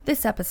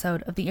This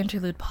episode of the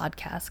Interlude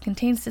podcast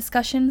contains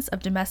discussions of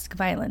domestic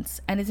violence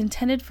and is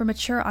intended for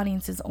mature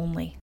audiences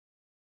only.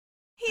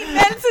 He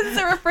mentions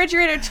the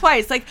refrigerator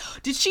twice. Like,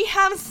 did she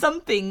have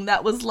something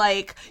that was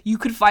like you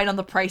could find on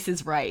The Price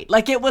is Right?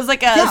 Like, it was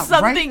like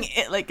something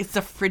right? Like it's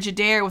a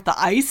Frigidaire with the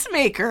ice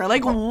maker.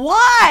 Like,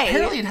 why?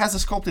 Apparently, it has a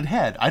sculpted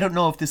head. I don't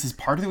know if this is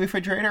part of the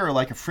refrigerator or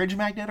like a fridge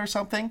magnet or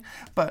something,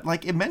 but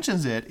like it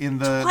mentions it in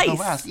the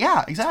last.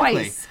 Yeah, exactly.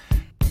 Twice.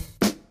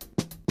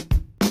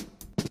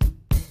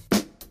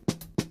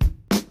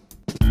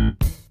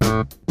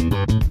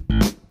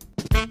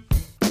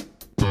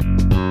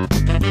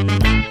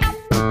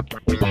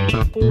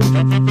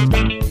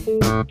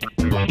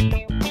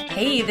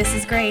 Hey, this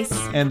is Grace.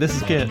 And this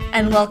is Kit.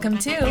 And welcome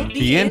to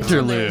The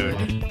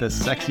Interlude, the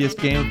sexiest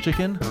game of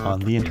chicken on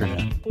the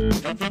internet.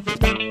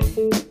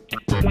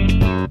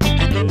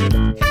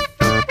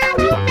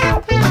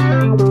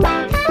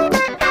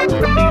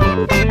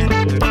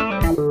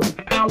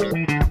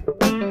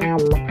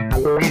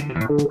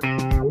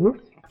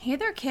 Hey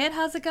there, Kit.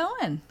 How's it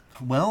going?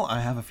 Well, I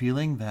have a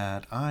feeling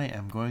that I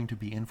am going to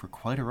be in for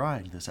quite a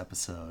ride this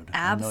episode.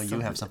 Absolutely. I know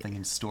you have something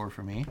in store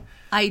for me.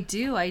 I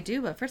do.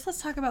 But first,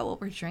 let's talk about what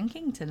we're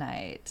drinking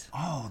tonight.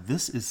 Oh,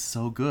 this is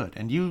so good.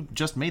 And you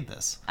just made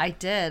this. I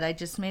did. I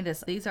just made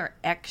this. These are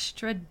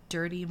extra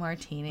dirty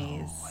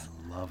martinis. Oh,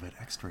 I love it.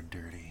 Extra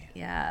dirty.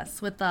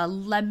 Yes, with a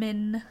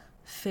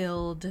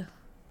lemon-filled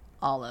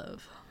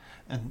olive.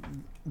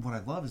 And what I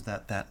love is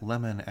that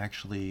lemon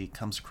actually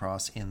comes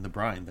across in the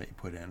brine that you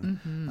put in.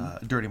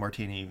 Mm-hmm. Dirty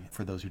martini,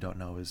 for those who don't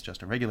know, is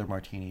just a regular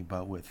martini,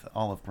 but with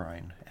olive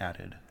brine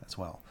added as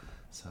well.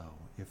 So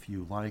if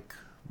you like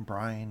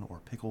brine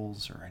or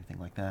pickles or anything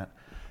like that,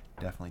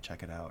 definitely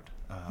check it out.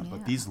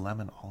 But these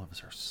lemon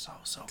olives are so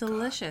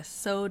delicious. Good.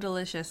 So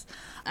delicious.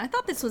 I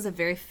thought this was a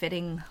very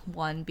fitting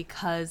one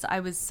because I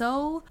was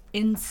so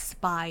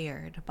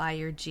inspired by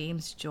your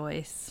James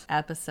Joyce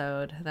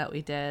episode that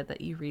we did,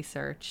 that you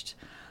researched,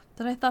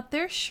 that I thought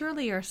there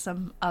surely are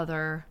some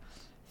other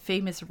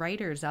famous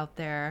writers out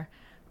there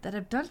that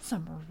have done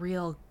some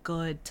real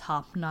good,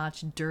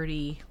 top-notch,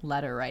 dirty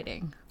letter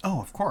writing. Oh,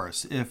 of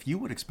course. If you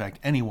would expect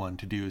anyone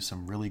to do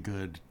some really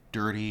good,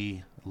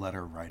 dirty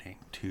letter writing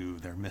to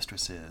their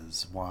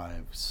mistresses,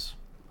 wives,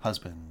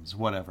 husbands,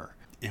 whatever,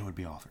 it would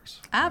be authors.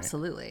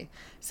 Absolutely. Right?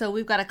 So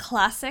we've got a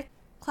classic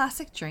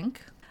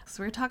drink.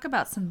 So we're going to talk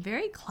about some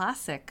very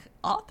classic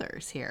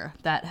authors here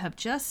that have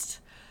just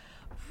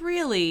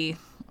really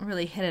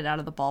hit it out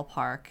of the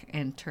ballpark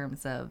in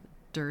terms of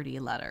dirty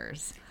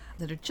letters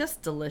that are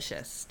just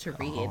delicious to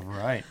read. All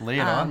right, lay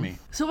it on me.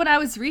 So when I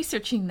was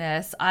researching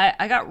this,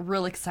 I got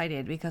real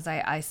excited because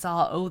I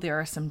saw, there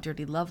are some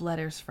dirty love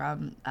letters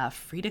from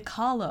Frida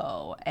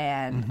Kahlo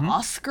and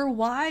Oscar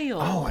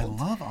Wilde. Oh, I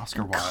love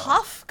Oscar Wilde.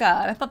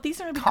 Kafka. And I thought these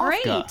are going to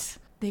be great.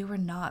 They were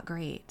not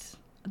great.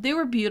 They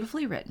were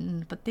beautifully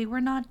written, but they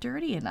were not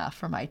dirty enough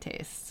for my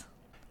taste.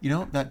 You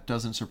know, that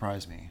doesn't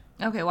surprise me.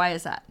 Okay, why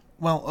is that?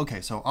 Well, okay,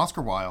 so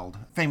Oscar Wilde,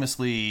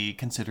 famously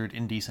considered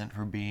indecent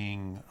for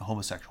being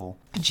homosexual.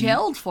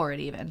 Jailed for it,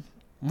 even.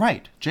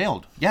 Right,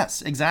 jailed.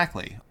 Yes,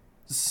 exactly.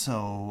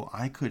 So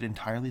I could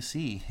entirely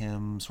see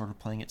him sort of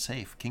playing it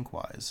safe,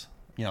 kink-wise.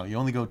 You know, you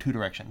only go two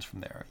directions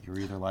from there. You're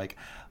either like,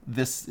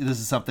 this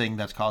is something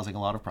that's causing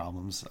a lot of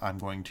problems. I'm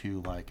going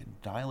to, like,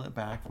 dial it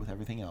back with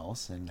everything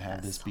else and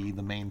have this be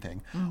the main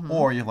thing. Mm-hmm.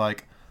 Or you're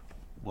like,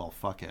 well,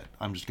 fuck it.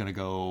 I'm just gonna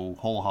go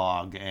whole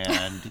hog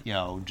and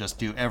just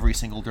do every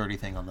single dirty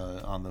thing on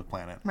the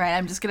planet. Right.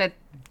 I'm just gonna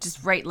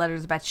write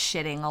letters about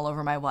shitting all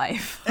over my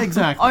wife.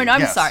 Exactly. Oh no,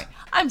 yes.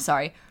 I'm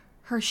sorry.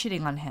 Her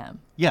shitting on him.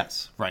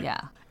 Yes. Right.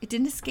 Yeah. It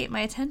didn't escape my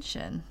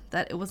attention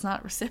that it was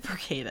not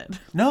reciprocated.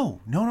 No.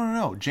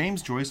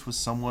 James Joyce was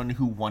someone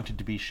who wanted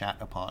to be shat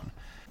upon.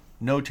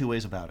 No two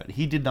ways about it.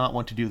 He did not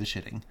want to do the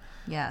shitting.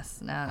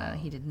 Yes. No.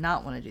 He did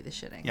not want to do the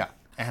shitting. Yeah.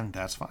 And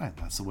that's fine.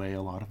 That's the way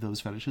a lot of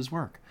those fetishes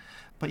work.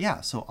 But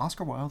yeah, so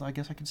Oscar Wilde, I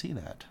guess I can see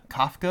that.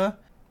 Kafka,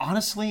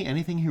 honestly,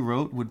 anything he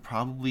wrote would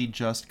probably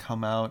just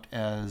come out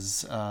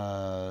as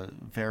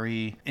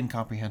very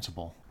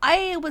incomprehensible.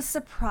 I was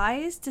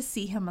surprised to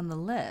see him on the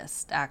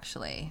list,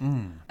 actually,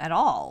 at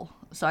all.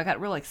 So I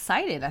got real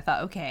excited. I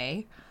thought,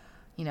 okay,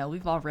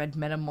 we've all read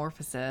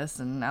Metamorphosis,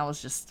 and that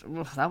was just,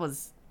 that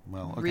was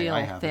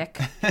real thick.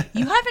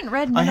 You haven't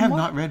read Metamorphosis? I have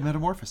not read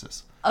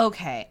Metamorphosis.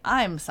 Okay,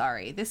 I'm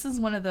sorry. This is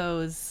one of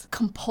those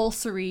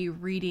compulsory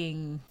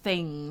reading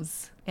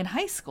things in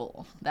high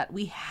school that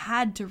we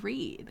had to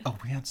read. Oh,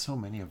 we had so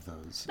many of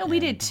those. No, we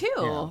did too.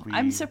 Yeah,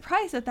 I'm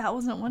surprised that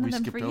wasn't one of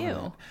them for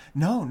you.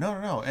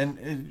 No.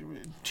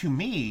 And to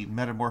me,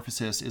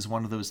 Metamorphosis is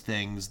one of those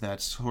things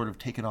that's sort of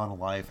taken on a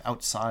life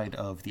outside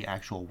of the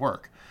actual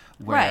work,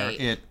 where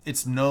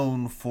it's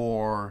known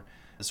for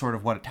sort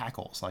of what it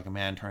tackles, like a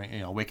man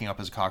waking up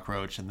as a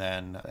cockroach and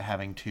then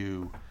having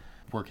to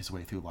work his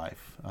way through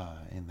life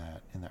in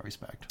that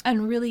respect.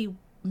 And really,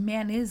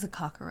 man is a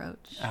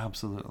cockroach.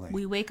 Absolutely.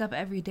 We wake up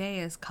every day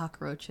as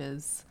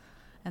cockroaches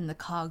and the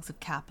cogs of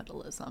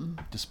capitalism.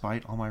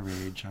 Despite all my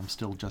rage, I'm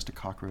still just a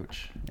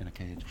cockroach in a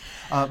cage.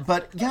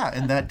 But yeah,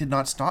 and that did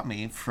not stop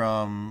me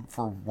from,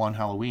 for one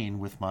Halloween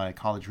with my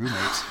college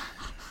roommates,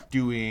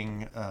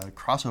 doing a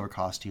crossover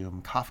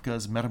costume,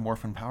 Kafka's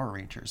Metamorphin Power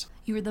Rangers.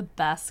 You were the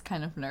best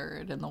kind of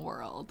nerd in the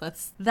world.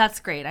 That's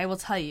great. I will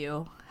tell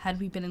you, had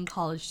we been in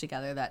college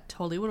together, that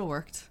totally would have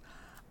worked.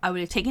 I would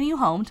have taken you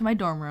home to my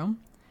dorm room,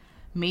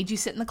 made you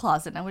sit in the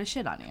closet, and I would have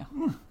shit on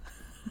you.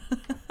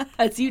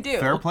 As you do.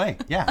 Fair play.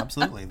 Yeah,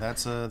 absolutely.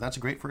 That's a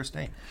great first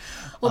date.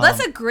 Well, that's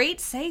a great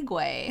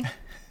segue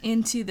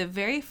into the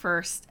very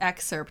first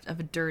excerpt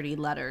of Dirty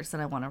Letters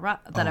that I want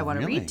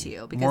to read to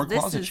you, because more this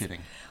closet is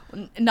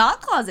shitting.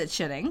 Not closet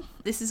shitting.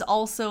 This is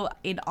also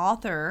an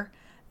author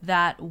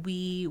that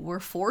we were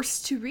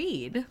forced to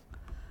read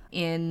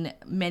in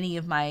many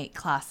of my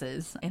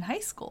classes in high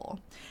school.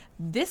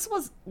 This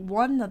was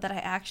one that I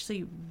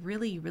actually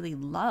really, really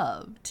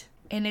loved.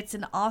 And it's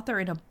an author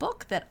in a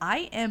book that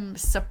I am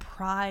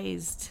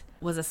surprised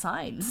was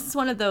assigned. This is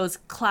one of those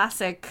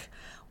classic,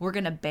 we're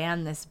going to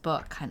ban this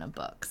book kind of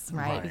books,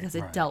 right? Because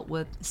it dealt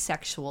with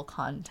sexual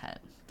content.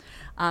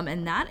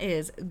 And that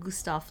is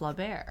Gustav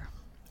Flaubert.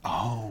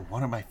 Oh,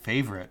 one of my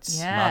favorites.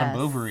 Yes. Madame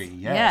Bovary.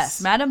 Yes.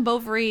 Yes, Madame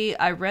Bovary.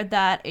 I read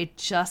that. It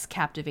just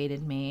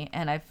captivated me.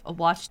 And I've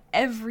watched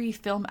every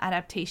film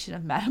adaptation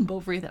of Madame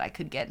Bovary that I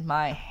could get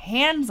my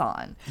hands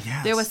on.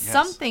 Yes, there was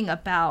something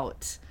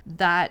about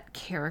that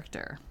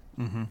character.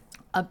 Mm-hmm.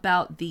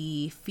 About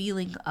the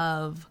feeling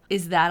of,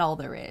 is that all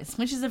there is?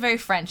 Which is a very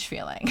French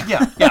feeling.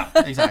 Yeah,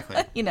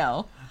 exactly. You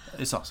know.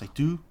 It's also like,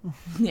 do.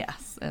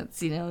 Yes.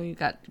 It's, you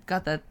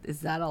got that,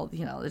 is that all,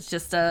 it's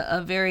just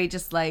a very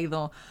just like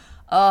the,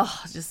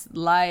 oh, just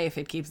life,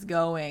 it keeps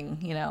going,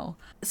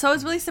 So I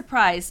was really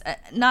surprised,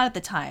 not at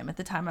the time. At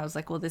the time I was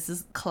like, well, this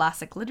is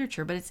classic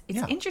literature, but it's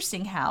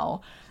interesting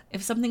how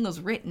if something was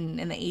written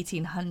in the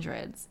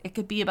 1800s, it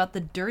could be about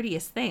the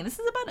dirtiest thing. This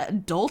is about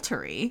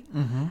adultery,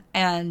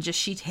 and just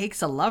she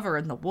takes a lover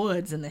in the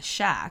woods in this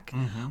shack.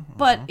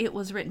 But it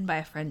was written by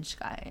a French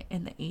guy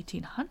in the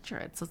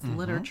 1800s, so it's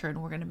literature,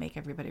 and we're going to make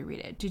everybody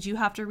read it. Did you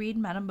have to read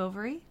Madame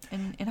Bovary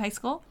in high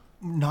school?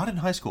 Not in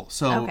high school.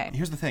 So Okay.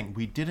 Here's the thing.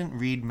 We didn't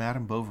read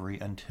Madame Bovary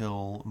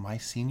until my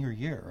senior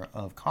year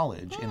of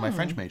college in my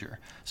French major.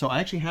 So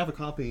I actually have a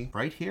copy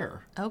right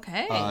here.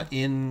 Okay.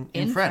 In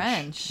In French.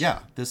 French. Yeah.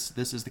 This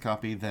is the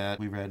copy that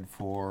we read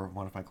for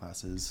one of my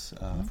classes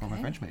for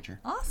my French major.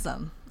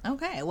 Awesome.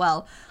 Okay,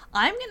 well,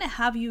 I'm going to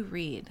have you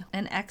read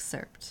an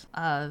excerpt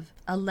of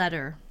a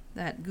letter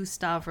that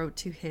Gustave wrote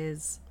to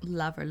his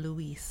lover,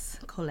 Louise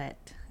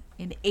Colette,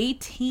 in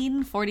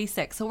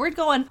 1846. So we're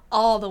going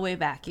all the way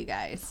back, you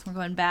guys. We're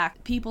going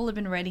back. People have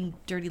been writing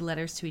dirty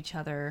letters to each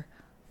other,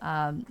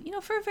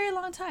 for a very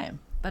long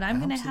time. But I'm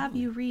going to have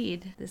you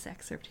read this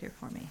excerpt here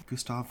for me.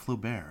 Gustav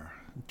Flaubert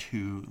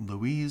to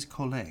Louise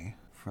Colette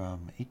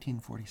from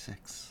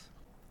 1846.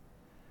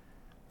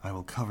 I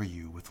will cover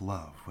you with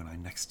love when I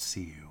next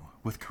see you,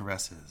 with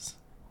caresses,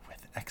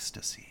 with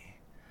ecstasy.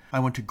 I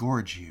want to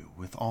gorge you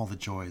with all the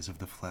joys of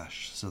the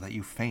flesh, so that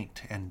you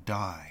faint and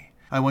die.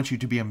 I want you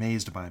to be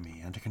amazed by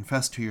me, and to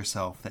confess to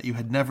yourself that you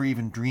had never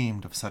even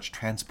dreamed of such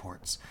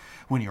transports.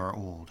 When you are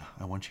old,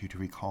 I want you to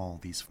recall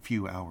these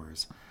few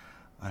hours.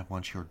 I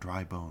want your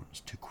dry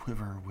bones to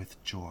quiver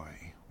with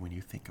joy when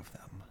you think of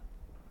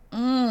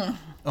them.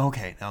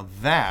 Okay, now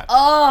that...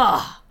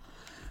 Oh,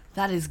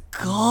 that is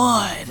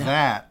good.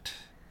 That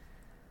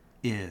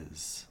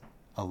is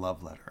a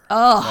love letter.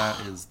 Oh.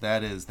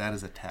 That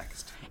is a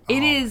text.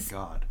 It Oh is. My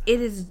God.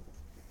 It is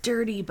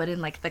dirty, but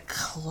in like the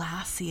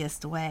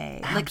classiest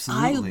way.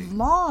 Absolutely. Like I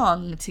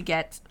long to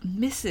get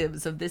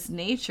missives of this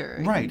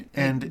nature, Right,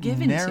 and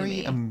given to nary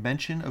me. a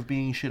mention of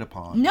being shit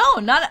upon. No,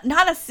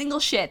 not a single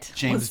shit.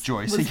 James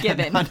Joyce was again.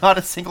 given. Not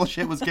a single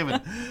shit was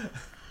given.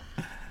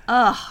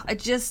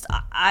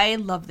 I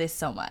love this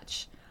so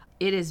much.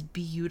 It is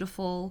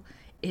beautiful.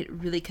 It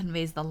really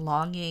conveys the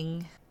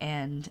longing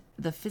and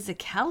the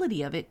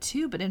physicality of it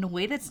too, but in a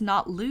way that's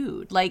not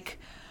lewd. Like,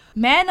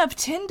 man of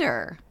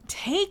Tinder,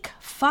 take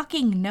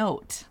fucking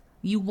note.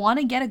 You want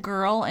to get a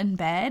girl in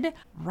bed?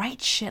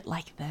 Write shit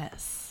like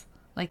this.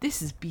 Like,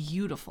 this is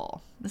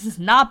beautiful. This is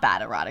not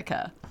bad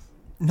erotica.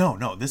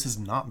 No, this is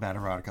not bad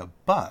erotica,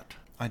 but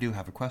I do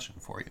have a question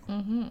for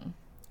you.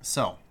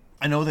 So,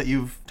 I know that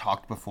you've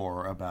talked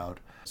before about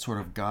sort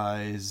of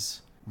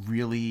guys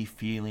really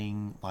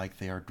feeling like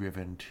they are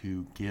driven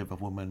to give a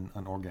woman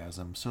an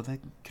orgasm so they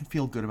can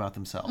feel good about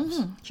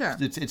themselves. Sure.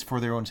 It's for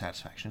their own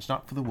satisfaction. It's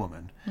not for the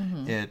woman.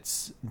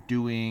 It's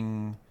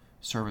doing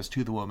service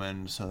to the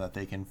woman so that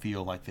they can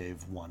feel like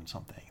they've won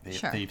something.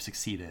 They've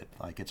succeeded,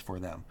 like it's for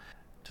them.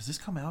 Does this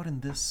come out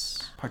in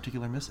this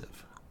particular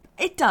missive?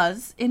 It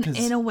does,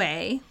 in a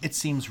way. It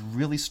seems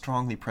really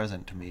strongly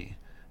present to me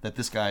that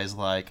this guy is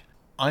like,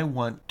 I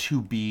want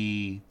to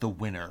be the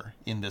winner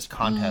in this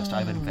contest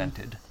I've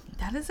invented.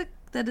 That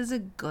is a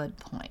good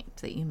point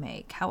that you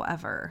make.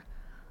 However,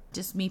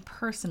 just me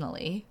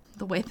personally,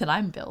 the way that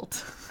I'm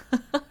built,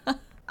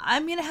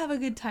 I'm going to have a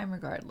good time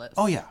regardless.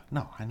 Oh, yeah.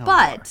 No, I know.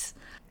 But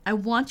I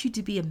want you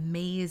to be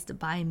amazed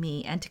by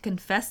me and to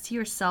confess to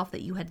yourself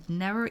that you had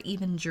never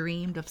even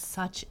dreamed of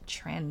such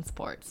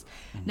transports.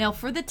 Now,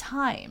 for the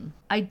time,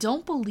 I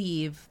don't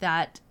believe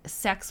that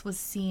sex was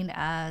seen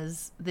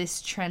as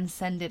this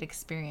transcendent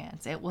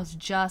experience. It was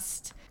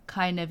just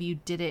kind of, you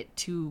did it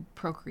to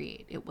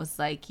procreate. It was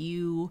like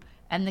you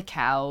and the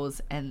cows,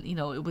 and, you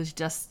know, it was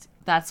just,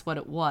 that's what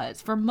it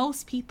was for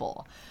most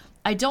people.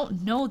 I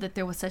don't know that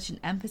there was such an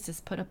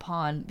emphasis put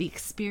upon the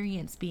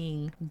experience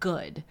being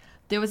good.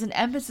 There was an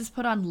emphasis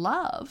put on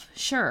love,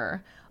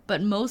 sure,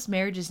 but most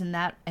marriages in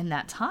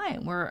that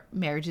time were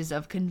marriages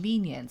of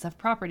convenience, of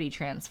property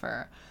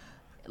transfer.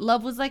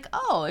 Love was like,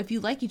 oh, if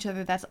you like each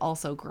other, that's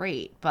also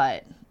great.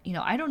 But, you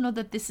know, I don't know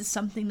that this is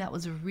something that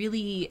was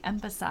really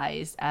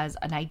emphasized as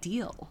an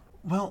ideal.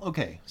 Well,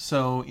 okay,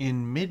 so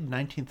in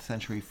mid-19th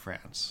century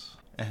France,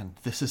 and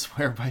this is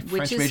where my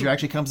French major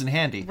actually comes in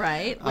handy.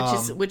 Right,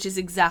 which is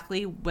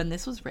exactly when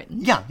this was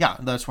written. Yeah,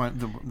 that's what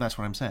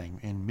I'm saying.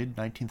 In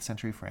mid-19th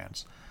century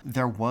France,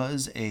 there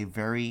was a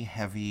very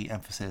heavy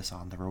emphasis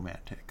on the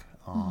romantic,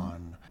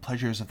 on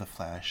pleasures of the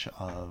flesh,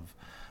 of,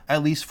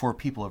 at least for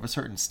people of a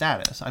certain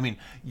status. I mean,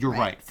 you're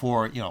right.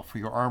 For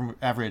your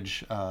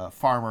average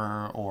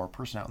farmer or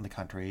person out in the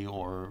country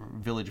or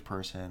village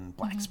person,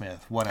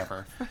 blacksmith,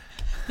 whatever.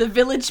 The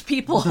village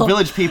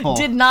people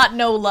did not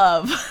know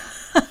love.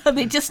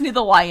 They just knew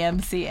the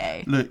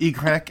YMCA. Le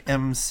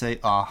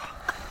YMCA.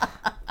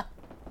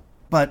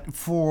 But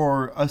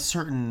for a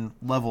certain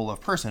level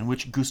of person,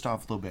 which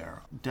Gustav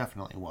Flaubert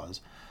definitely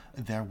was,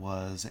 there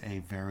was a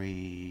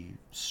very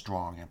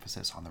strong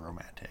emphasis on the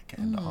romantic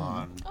and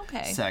on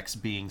sex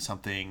being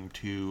something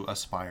to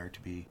aspire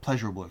to be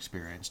pleasurable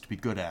experience, to be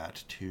good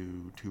at,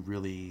 to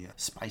really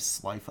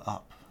spice life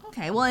up.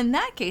 Okay, well, in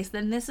that case,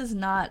 then this is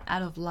not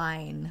out of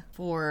line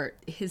for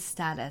his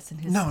status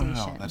and his station.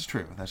 No, that's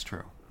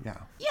true. Yeah.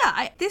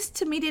 Yeah, this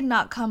to me did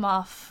not come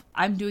off,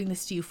 I'm doing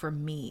this to you for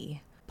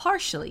me.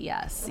 Partially,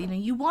 yes. You know,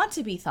 you want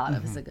to be thought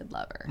of as a good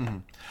lover. Mm-hmm.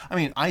 I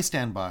mean, I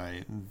stand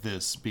by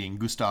this being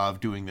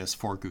Gustav doing this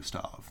for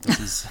Gustav. This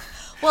is...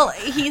 Well,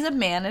 he's a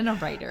man and a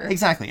writer.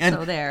 Exactly. And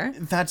so there.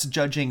 That's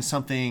judging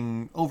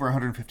something over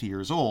 150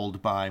 years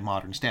old by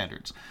modern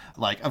standards.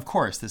 Like, of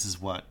course, this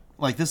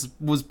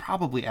was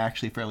probably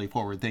actually fairly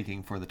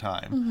forward-thinking for the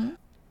time. Mm-hmm.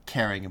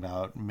 Caring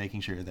about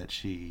making sure that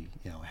she,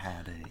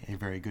 had a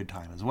very good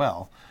time as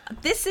well.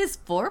 This is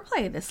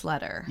foreplay, this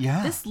letter.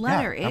 Yeah. This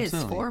letter is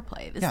absolutely.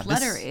 Foreplay.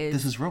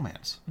 This is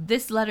romance.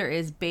 This letter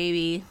is,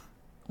 baby,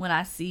 when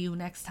I see you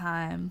next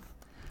time,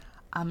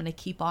 I'm going to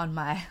keep on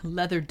my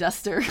leather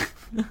duster.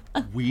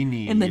 We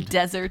need in the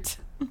desert.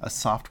 A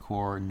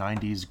softcore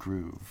 90s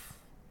groove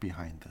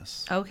behind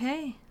this.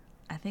 Okay.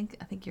 I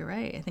think you're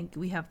right. I think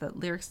we have the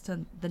lyrics to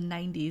the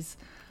 90s,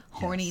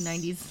 horny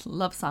 90s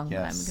love song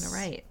that I'm going to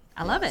write.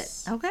 I love it.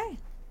 Okay.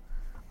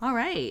 All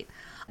right.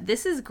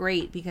 This is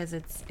great because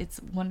it's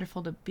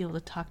wonderful to be able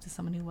to talk to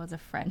someone who was a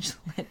French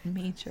lit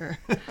major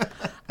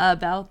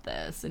about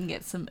this and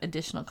get some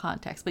additional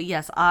context. But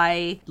yes,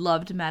 I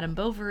loved Madame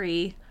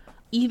Bovary.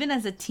 Even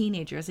as a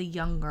teenager, as a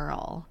young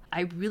girl,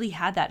 I really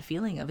had that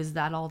feeling of, is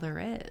that all there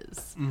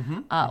is?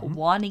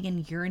 Wanting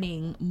and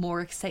yearning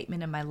more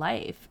excitement in my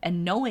life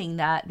and knowing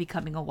that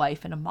becoming a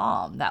wife and a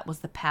mom, that was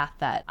the path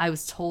that I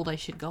was told I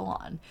should go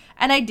on.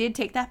 And I did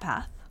take that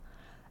path.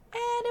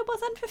 And it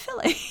was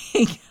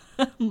unfulfilling,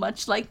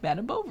 much like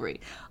Madame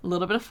Bovary. A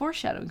little bit of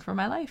foreshadowing for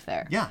my life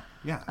there. Yeah,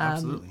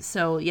 absolutely.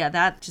 So,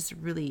 that just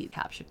really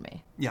captured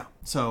me. Yeah,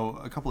 so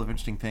a couple of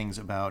interesting things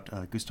about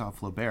Gustav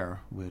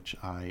Flaubert, which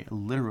I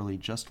literally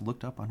just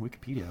looked up on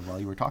Wikipedia while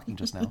you were talking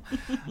just now.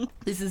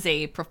 This is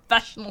a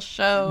professional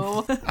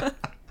show.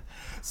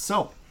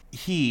 So,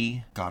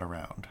 he got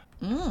around.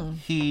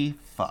 He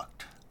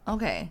fucked.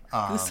 Okay.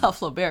 Gustav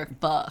Flaubert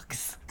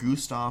fucks.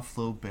 Gustav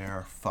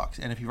Flaubert fucks.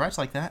 And if he writes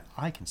like that,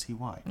 I can see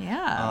why.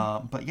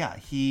 Yeah. But yeah,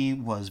 he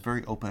was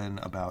very open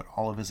about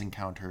all of his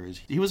encounters.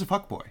 He was a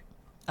fuckboy.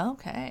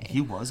 Okay. He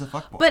was a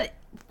fuckboy. But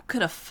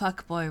could a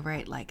fuckboy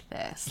write like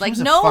this? He was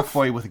a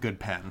fuckboy with a good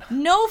pen.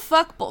 No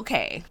fuckboy.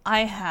 Okay.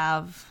 I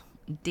have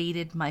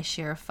dated my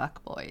share of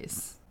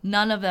fuckboys.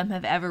 None of them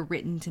have ever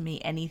written to me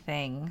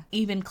anything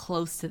even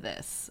close to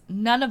this.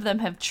 None of them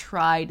have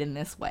tried in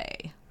this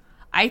way.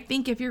 I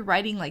think if you're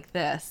writing like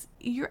this,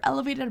 you're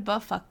elevated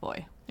above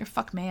fuckboy. You're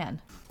fuck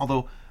man.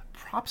 Although,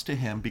 props to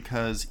him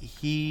because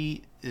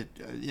he,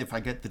 if I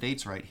get the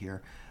dates right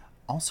here,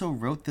 also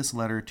wrote this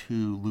letter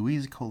to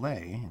Louise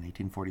Collet in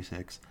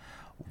 1846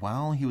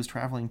 while he was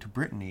traveling to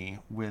Brittany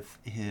with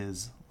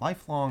his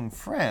lifelong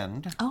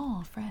friend.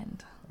 Oh,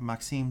 friend.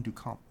 Maxime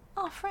Ducamp.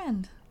 Oh,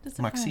 friend. Just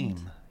a Maxime,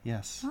 friend.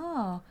 yes.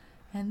 Oh,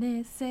 and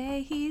they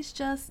say he's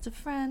just a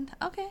friend.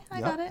 Okay, I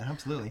got it.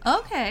 Absolutely.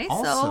 Okay,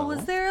 also, so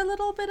was there a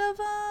little bit of,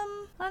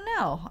 I don't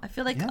know. I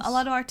feel like a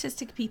lot of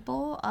artistic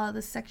people,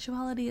 the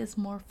sexuality is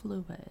more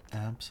fluid.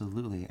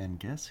 Absolutely. And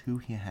guess who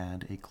he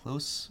had a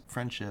close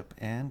friendship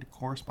and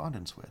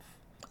correspondence with?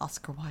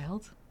 Oscar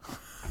Wilde.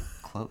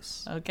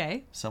 Close.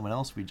 Okay. Someone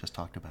else we just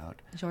talked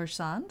about. George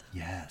Sand?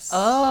 Yes.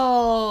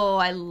 Oh,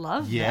 I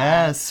love that.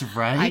 Yes,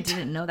 right? I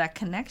didn't know that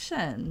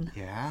connection.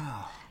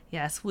 Yeah.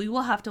 Yes, we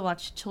will have to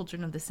watch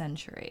Children of the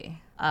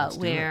Century,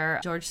 where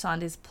George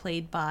Sand is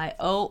played by,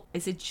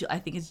 I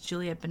think it's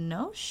Juliette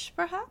Binoche,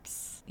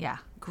 perhaps? Yeah,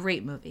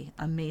 great movie.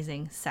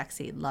 Amazing,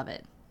 sexy, love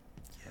it.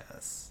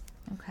 Yes.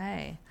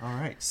 Okay. All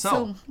right,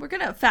 So we're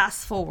going to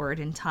fast forward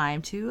in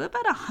time to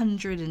about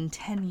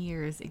 110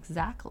 years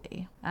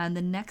exactly. And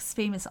the next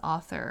famous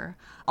author,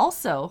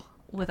 also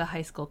with a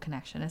high school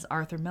connection, is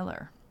Arthur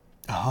Miller.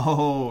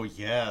 Oh,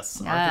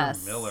 yes.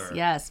 Arthur Miller.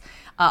 Yes.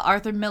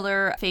 Arthur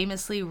Miller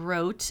famously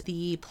wrote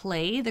the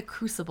play The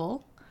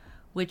Crucible,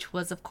 which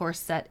was, of course,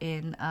 set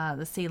in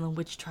the Salem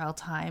witch trial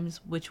times,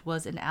 which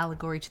was an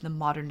allegory to the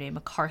modern-day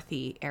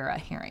McCarthy-era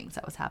hearings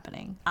that was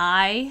happening.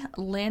 I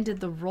landed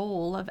the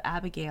role of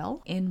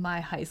Abigail in my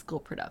high school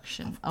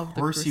production of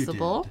The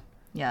Crucible. You did.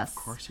 Yes. Of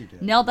course you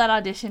did. Nailed that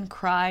audition,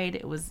 cried.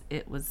 It was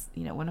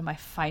one of my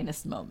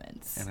finest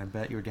moments. And I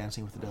bet your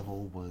Dancing with the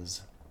Devil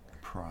was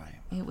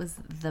prime. It was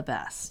the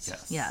best.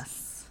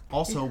 Yes.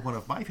 Also, one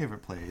of my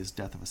favorite plays,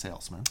 Death of a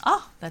Salesman.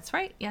 Oh, that's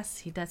right.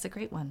 Yes, that's a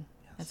great one.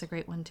 Yes. That's a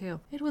great one, too.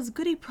 It was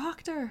Goody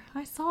Proctor.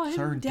 I saw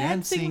him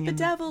dancing with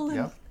the devil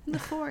in the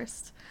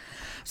forest.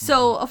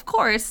 So, of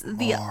course,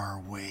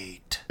 More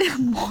weight.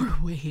 More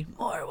weight.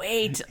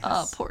 Yes.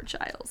 Oh, poor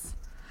Giles.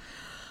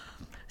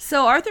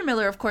 So, Arthur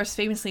Miller, of course,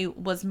 famously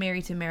was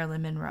married to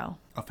Marilyn Monroe.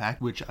 A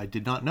fact which I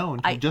did not know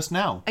until just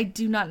now. I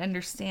do not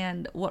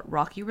understand what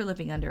rock you were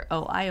living under.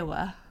 Oh,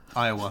 Iowa.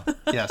 Iowa,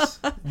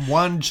 yes.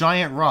 One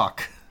giant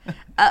rock.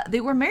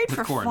 They were married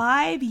for corn.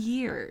 5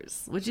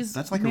 years, which is...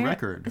 That's like a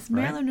record, It's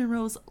right? Marilyn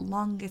Monroe's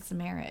longest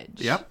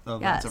marriage. Yep,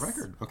 that's a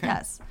record. Okay.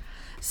 Yes.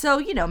 So,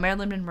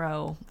 Marilyn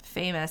Monroe,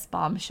 famous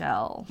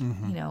bombshell,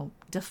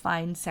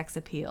 defined sex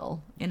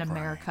appeal in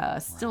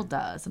America, still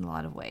does in a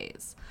lot of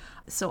ways.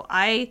 So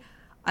I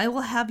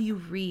will have you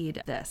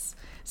read this.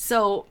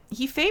 So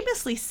he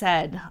famously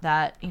said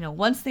that,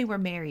 once they were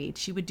married,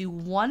 she would do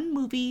one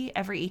movie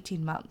every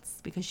 18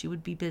 months because she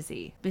would be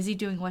busy. Busy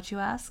doing what, you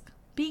ask?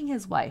 Being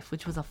his wife,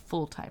 which was a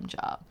full-time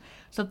job.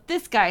 So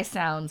this guy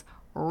sounds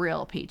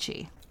real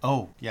peachy.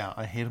 Oh, yeah,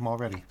 I hate him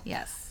already.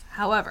 Yes.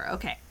 However,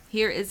 okay,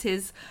 here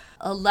is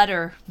a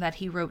letter that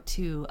he wrote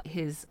to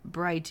his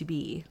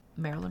bride-to-be,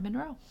 Marilyn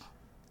Monroe.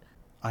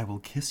 I will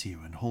kiss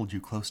you and hold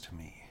you close to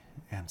me,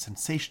 and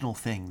sensational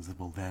things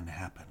will then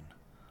happen.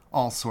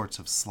 All sorts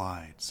of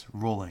slides,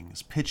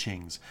 rollings,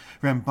 pitchings,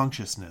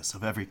 rambunctiousness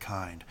of every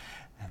kind,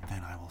 and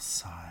then I will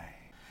sigh.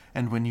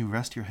 And when you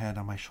rest your head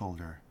on my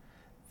shoulder,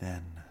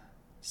 then,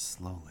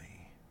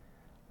 slowly,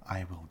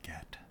 I will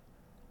get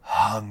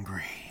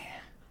hungry.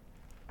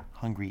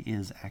 Hungry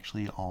is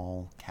actually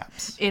all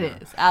caps. It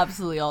is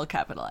absolutely all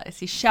capitalized.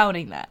 He's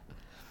shouting that.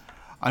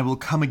 I will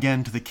come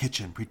again to the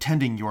kitchen,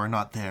 pretending you are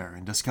not there,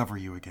 and discover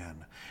you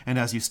again. And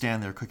as you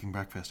stand there cooking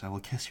breakfast, I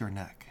will kiss your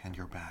neck and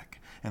your back,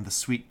 and the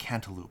sweet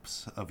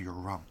cantaloupes of your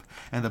rump,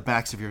 and the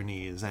backs of your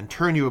knees, and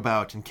turn you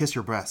about and kiss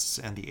your breasts,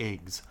 and the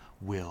eggs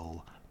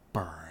will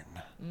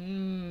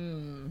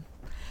burn.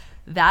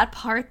 That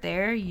part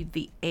there,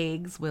 the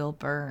eggs will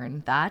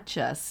burn. That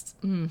just,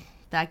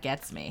 that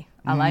gets me.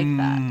 I like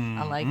that.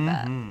 I like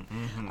that.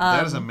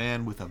 That is a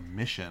man with a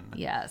mission.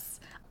 Yes.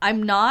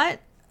 I'm not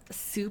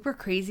super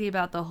crazy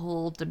about the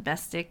whole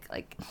domestic,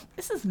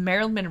 this is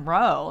Marilyn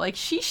Monroe.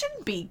 She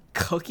shouldn't be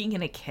cooking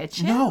in a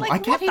kitchen. No, I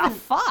can't what the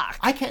fuck?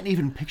 I can't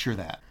even picture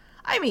that.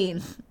 I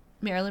mean,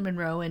 Marilyn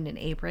Monroe in an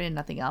apron and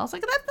nothing else.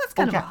 That's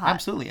kind of hot.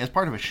 Absolutely. As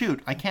part of a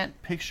shoot, I can't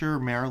picture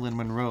Marilyn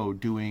Monroe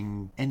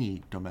doing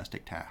any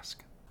domestic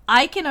task.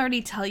 I can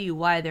already tell you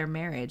why their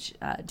marriage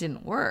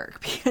didn't work,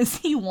 because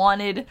he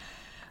wanted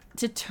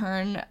to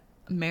turn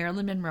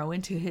Marilyn Monroe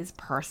into his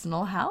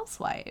personal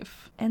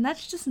housewife, and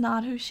that's just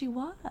not who she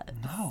was.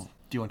 No.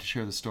 Do you want to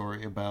share the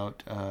story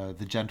about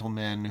the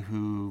gentleman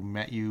who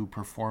met you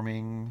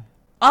performing?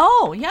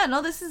 Oh yeah,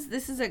 no, this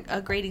is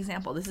a great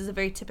example. This is a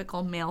very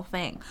typical male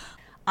thing.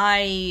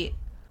 I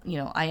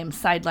am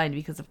sidelined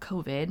because of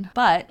COVID,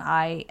 but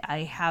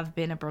I have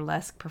been a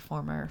burlesque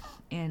performer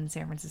in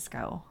San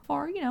Francisco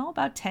for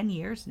about 10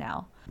 years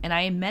now, and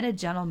I met a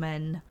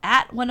gentleman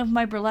at one of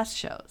my burlesque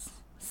shows.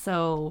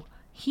 So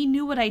he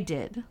knew what I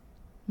did,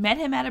 met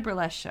him at a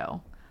burlesque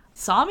show,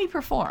 saw me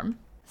perform.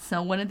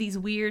 So one of these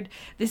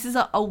this is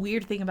a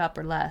weird thing about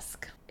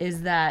burlesque,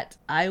 is that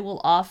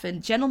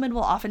gentlemen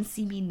will often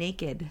see me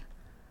naked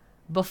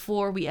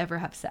before we ever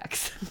have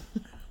sex.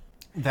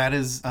 That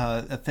is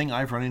a thing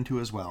I've run into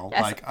as well.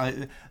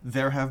 Yes.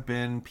 There have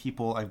been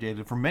people I've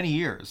dated for many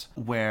years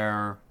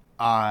where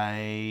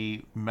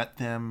I met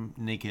them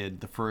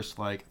naked the first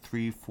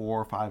 3,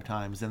 4, 5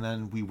 times, and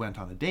then we went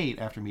on a date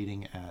after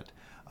meeting at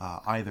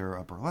either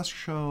a burlesque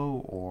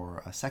show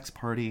or a sex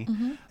party,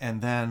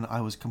 and then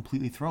I was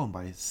completely thrown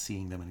by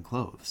seeing them in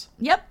clothes.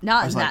 Yep.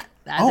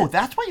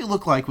 That's what you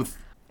look like with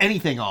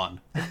anything on.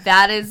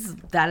 That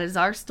is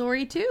our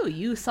story too.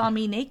 You saw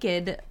me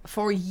naked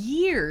for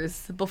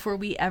years before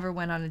we ever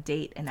went on a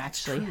date and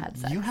actually had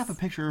sex. You have a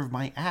picture of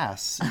my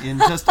ass in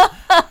just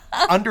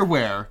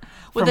underwear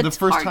from the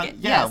first time.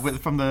 Yeah, yes.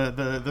 from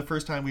the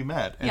first time we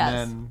met, and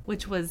then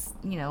which was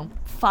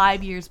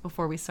 5 years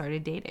before we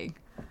started dating.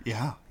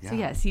 Yeah, yeah. So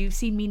yes, you've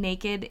seen me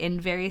naked in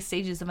various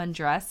stages of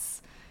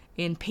undress,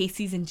 in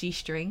pasties and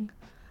G-string.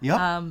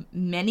 Yep.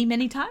 Many,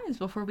 many times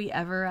before we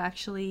ever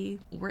actually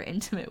were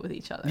intimate with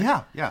each other.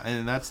 Yeah, yeah,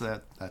 and that's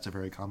a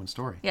very common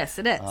story. Yes,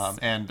 it is.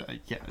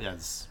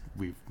 As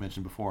we've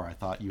mentioned before, I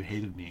thought you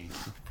hated me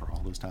for all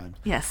those times.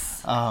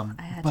 Yes.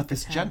 But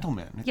this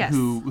gentleman Yes.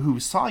 who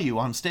saw you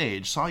on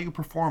stage, saw you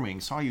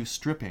performing, saw you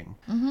stripping,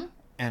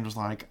 and was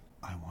like,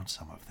 I want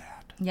some of that.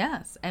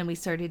 Yes, and we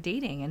started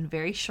dating, and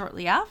very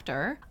shortly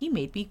after, he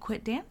made me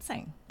quit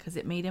dancing because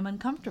it made him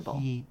uncomfortable.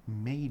 He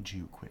made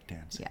you quit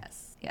dancing.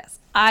 Yes.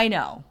 I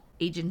know.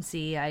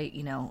 Agency, I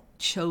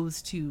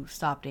chose to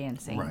stop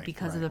dancing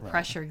because of the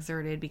pressure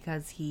exerted,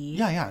 because he...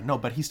 Yeah, no,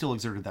 but he still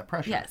exerted that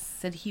pressure. Yes,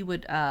 said he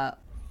would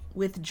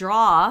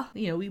withdraw,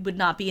 we would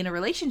not be in a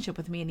relationship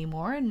with me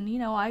anymore,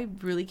 and, I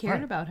really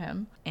cared about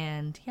him.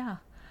 And, yeah,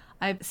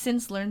 I've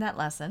since learned that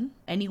lesson.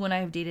 Anyone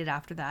I've dated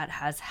after that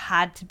has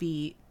had to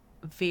be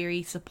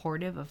very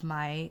supportive of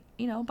my,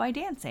 my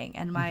dancing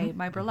and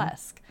my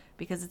burlesque,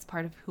 because it's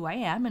part of who I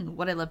am and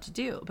what I love to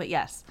do. But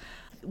yes,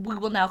 we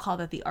will now call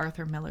that the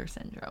Arthur Miller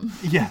syndrome.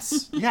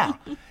 Yes, yeah.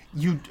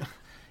 You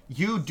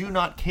do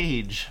not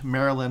cage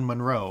Marilyn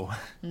Monroe.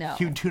 No.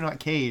 You do not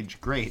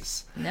cage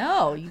Grace.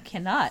 No, you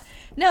cannot.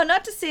 No,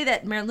 not to say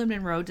that Marilyn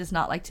Monroe does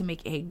not like to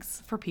make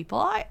eggs for people.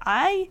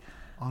 I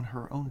On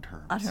her own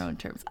terms. On her own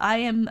terms.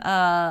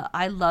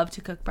 I love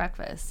to cook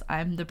breakfast.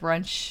 I'm the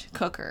brunch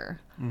cooker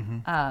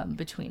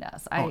between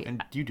us.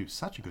 And you do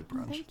such a good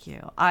brunch. Thank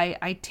you.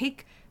 I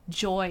take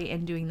joy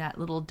in doing that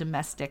little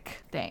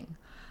domestic thing.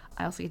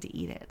 I also get to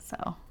eat it,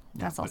 so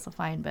that's also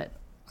fine. But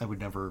I would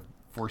never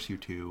force you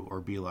to, or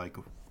be like,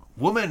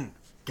 woman,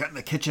 get in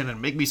the kitchen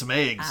and make me some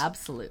eggs.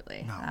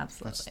 Absolutely. No,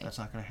 absolutely. That's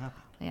not going to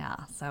happen. Yeah,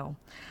 so...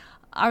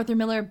 Arthur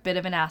Miller, bit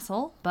of an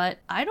asshole, but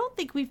I don't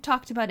think we've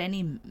talked about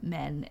any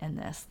men in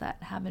this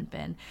that haven't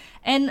been.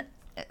 And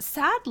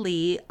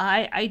sadly,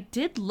 I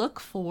did look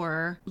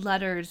for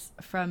letters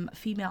from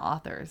female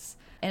authors,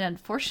 and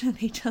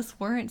unfortunately, they just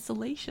weren't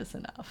salacious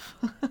enough.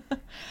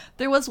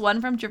 There was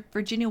one from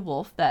Virginia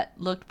Woolf that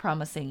looked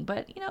promising,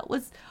 but it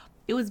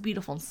was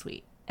beautiful and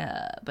sweet,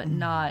 but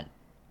not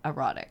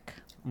erotic.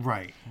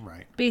 Right.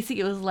 Basically,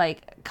 it was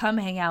like, come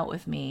hang out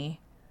with me.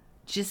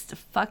 Just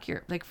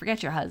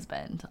forget your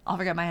husband. I'll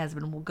forget my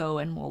husband. We'll go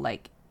and we'll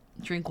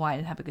drink wine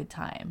and have a good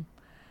time.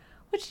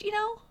 Which,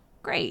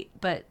 great,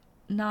 but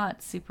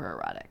not super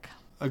erotic.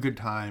 A good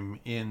time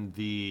in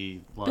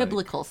the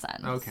biblical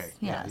sense. Okay.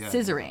 Yeah.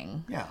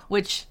 Scissoring. Yeah.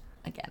 Which,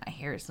 again, I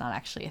hear it's not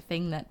actually a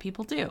thing that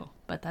people do,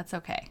 but that's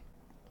okay.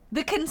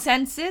 The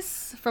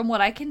consensus, from what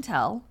I can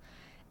tell,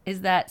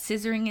 is that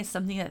scissoring is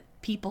something that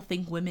people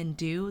think women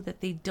do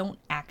that they don't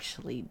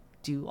actually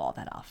do all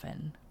that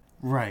often.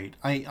 Right.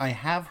 I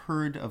have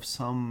heard of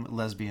some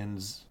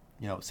lesbians,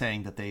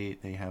 saying that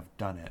they have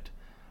done it,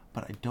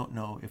 but I don't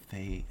know if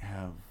they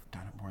have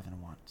done it more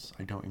than once.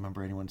 I don't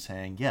remember anyone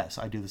saying, yes,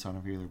 I do this on a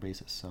regular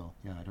basis. So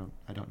yeah,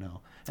 I don't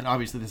know. And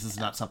obviously this is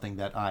not something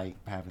that I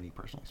have any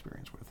personal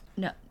experience with.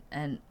 No,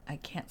 and I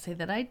can't say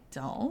that I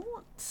don't.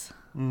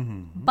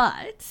 Mm-hmm.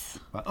 But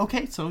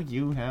okay, so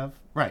you have,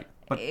 right.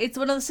 But it's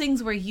one of those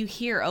things where you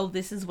hear, oh,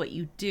 this is what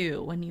you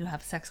do when you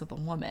have sex with a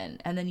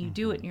woman, and then you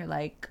do it and you're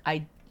like,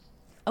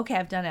 okay,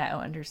 I've done it. I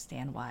don't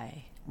understand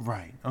why.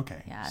 Right.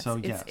 Okay. Yeah. So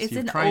yes,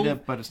 you've tried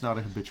it, but it's not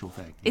a habitual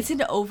thing. It's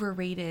an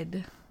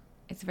overrated.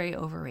 It's very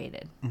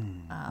overrated.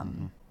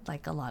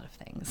 Like a lot of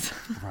things.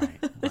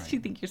 Right. That you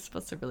think you're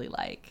supposed to really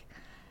like,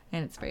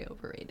 and it's very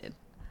overrated.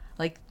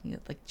 Like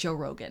Joe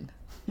Rogan.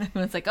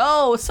 It's like,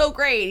 oh, so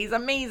great. He's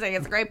amazing.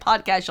 It's a great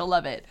podcast. You'll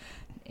love it.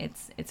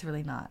 It's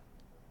really not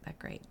that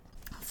great.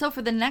 So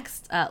for the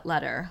next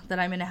letter that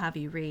I'm going to have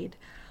you read,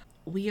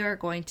 we are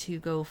going to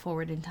go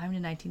forward in time to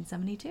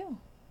 1972.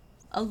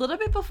 A little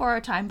bit before our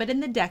time, but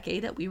in the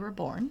decade that we were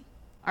born.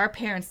 Our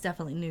parents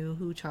definitely knew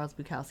who Charles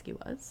Bukowski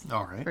was.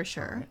 All right. For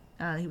sure.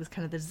 He was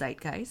kind of the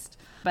zeitgeist.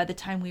 By the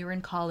time we were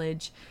in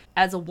college,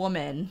 as a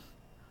woman,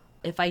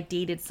 if I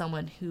dated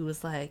someone who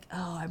was like,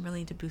 oh, I'm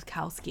really into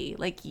Bukowski,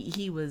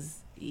 he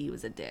was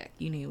a dick.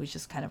 He was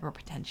just kind of a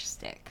pretentious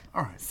dick.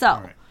 All right. So,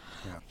 all right.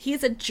 Yeah.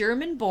 He's a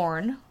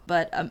German-born,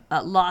 but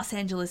a Los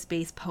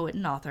Angeles-based poet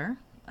and author.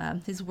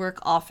 His work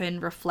often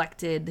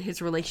reflected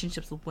his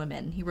relationships with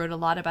women. He wrote a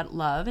lot about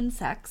love and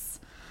sex.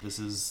 This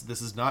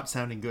is not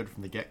sounding good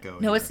from the get-go.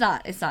 No, it's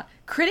not. It's not.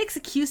 Critics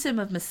accuse him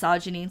of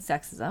misogyny and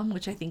sexism,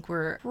 which I think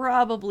were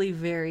probably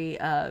very,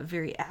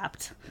 very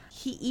apt.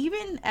 He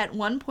even, at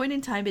one point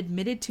in time,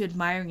 admitted to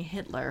admiring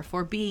Hitler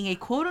for being a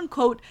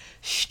quote-unquote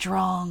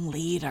strong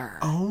leader.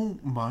 Oh,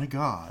 my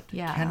God.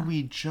 Yeah. Can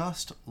we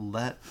just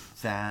let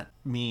that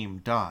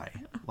meme die?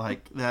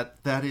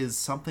 That is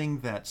something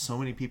that so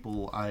many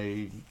people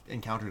I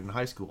encountered in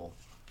high school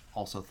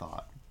also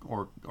thought.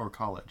 Or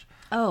college.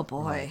 Oh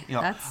boy,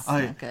 that's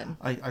not good.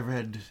 I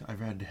read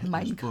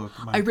Hitler's book.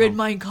 I read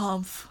Mein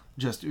Kampf.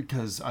 Just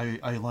because I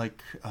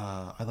like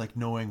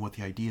knowing what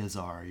the ideas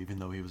are, even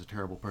though he was a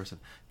terrible person.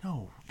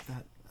 No,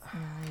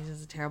 he's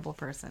just a terrible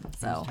person.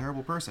 He was a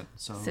terrible person.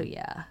 So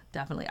yeah,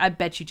 definitely. I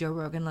bet you Joe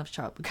Rogan loves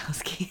Charles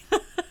Bukowski.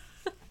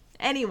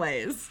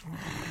 Anyways,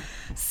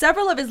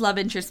 several of his love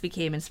interests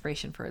became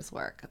inspiration for his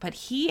work, but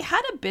he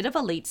had a bit of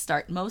a late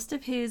start. Most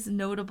of his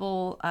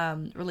notable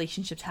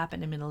relationships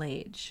happened in middle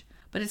age.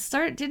 But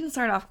didn't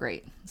start off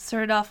great. It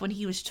started off when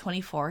he was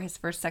 24. His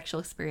first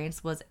sexual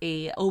experience was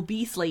a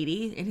obese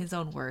lady, in his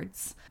own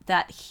words,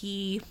 that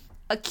he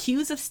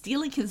accused of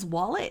stealing his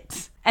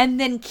wallet and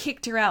then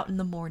kicked her out in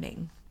the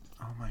morning.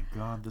 Oh my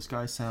God, this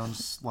guy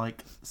sounds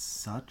like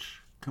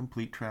such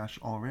complete trash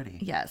already.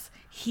 Yes,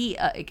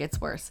 it gets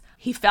worse.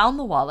 He found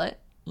the wallet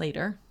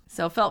later,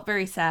 so felt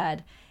very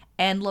sad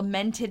and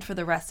lamented for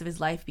the rest of his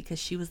life because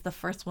she was the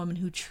first woman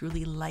who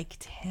truly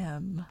liked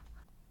him.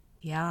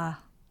 Yeah.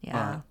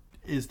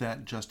 Is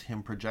that just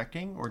him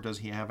projecting, or does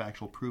he have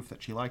actual proof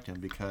that she liked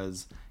him?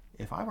 Because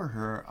if I were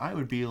her, I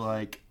would be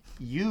like,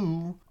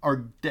 you are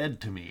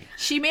dead to me.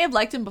 She may have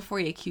liked him before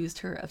he accused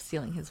her of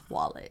stealing his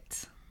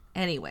wallet.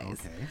 Anyways.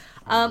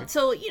 Okay.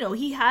 So,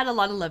 he had a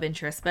lot of love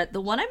interests, but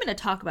the one I'm going to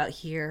talk about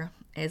here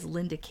is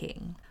Linda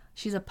King.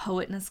 She's a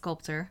poet and a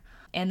sculptor,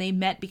 and they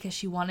met because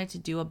she wanted to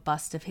do a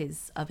bust of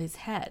his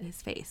head,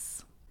 his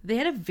face. They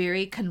had a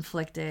very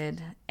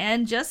conflicted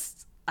and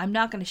just... I'm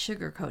not going to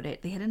sugarcoat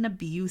it. They had an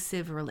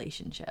abusive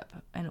relationship,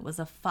 and it was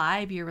a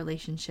 5-year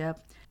relationship.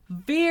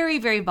 Very,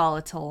 very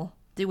volatile.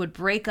 They would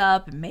break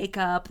up and make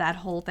up, that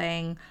whole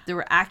thing. There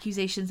were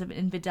accusations of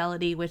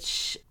infidelity,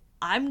 which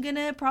I'm going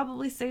to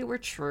probably say were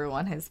true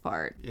on his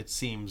part. It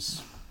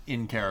seems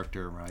in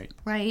character, right?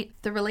 Right.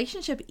 The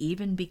relationship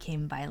even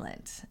became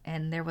violent,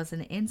 and there was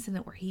an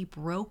incident where he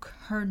broke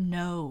her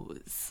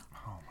nose.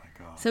 Oh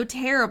my God. So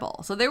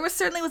terrible. So there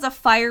certainly was a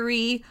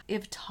fiery,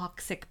 if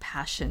toxic,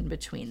 passion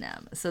between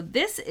them. So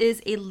this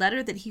is a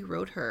letter that he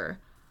wrote her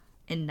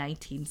in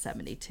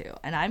 1972.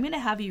 And I'm going to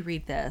have you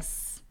read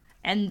this.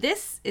 And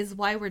this is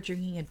why we're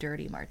drinking a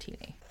dirty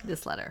martini.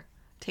 This letter.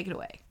 Take it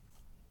away.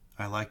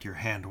 I liked your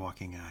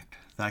hand-walking act.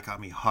 That got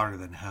me harder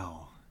than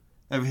hell.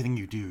 Everything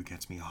you do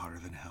gets me harder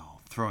than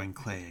hell. Throwing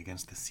clay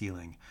against the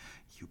ceiling.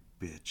 You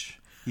bitch.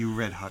 You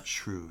red-hot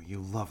shrew, you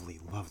lovely,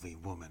 lovely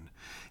woman.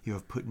 You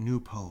have put new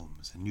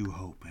poems, and new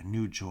hope, and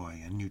new joy,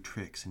 and new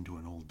tricks into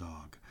an old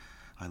dog.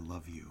 I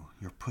love you.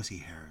 Your pussy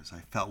hairs,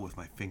 I felt with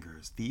my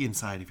fingers. The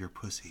inside of your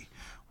pussy.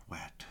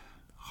 Wet.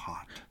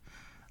 Hot.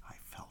 I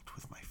felt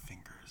with my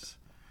fingers.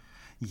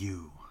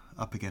 You,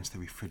 up against the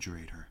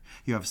refrigerator.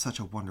 You have such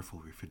a wonderful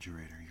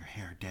refrigerator. Your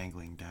hair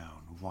dangling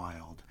down,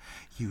 wild.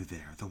 You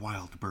there, the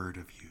wild bird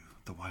of you.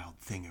 The wild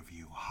thing of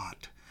you.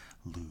 Hot.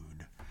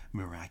 Lewd.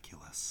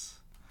 Miraculous.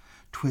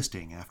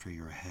 Twisting after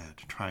your head,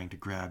 trying to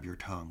grab your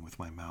tongue with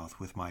my mouth,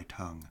 with my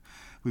tongue.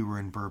 We were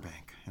in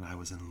Burbank, and I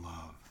was in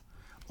love.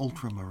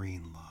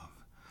 Ultramarine love.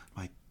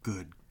 My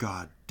good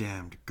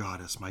goddamned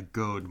goddess, my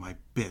goad, my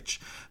bitch,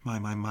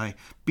 my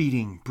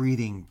beating,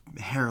 breathing,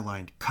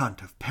 hairlined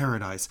cunt of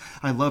paradise.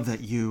 I love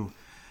that you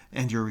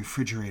and your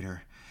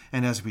refrigerator.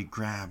 And as we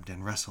grabbed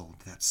and wrestled,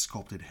 that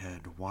sculpted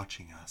head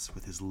watching us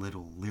with his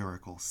little,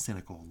 lyrical,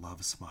 cynical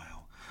love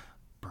smile,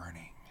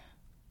 burning.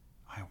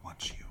 I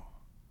want you.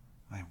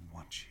 I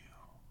want you.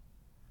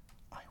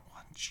 I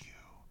want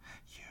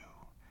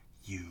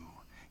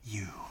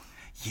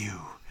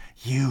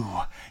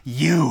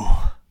you.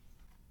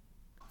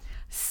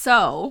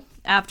 So,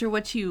 after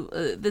what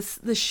this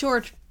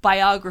short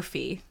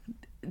biography,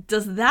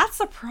 does that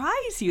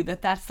surprise you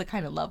that that's the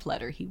kind of love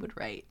letter he would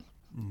write?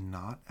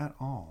 Not at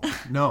all.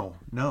 No,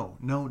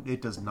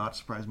 it does not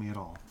surprise me at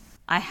all.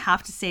 I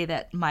have to say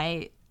that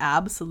my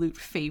absolute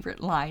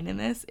favorite line in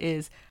this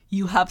is,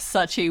 "You have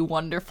such a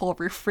wonderful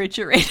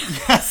refrigerator."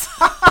 Yes.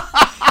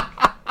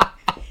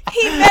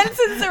 He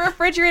mentions the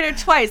refrigerator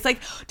twice. Like,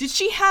 did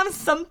she have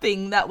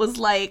something that was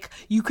like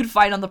you could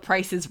find on The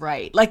Price is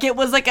Right? Like, it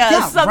was like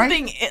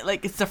something right?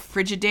 Like it's a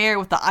Frigidaire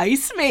with the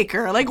ice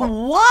maker. Like,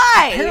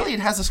 why? Apparently, it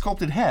has a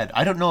sculpted head.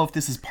 I don't know if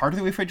this is part of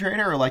the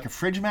refrigerator or like a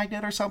fridge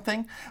magnet or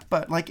something,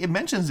 but like it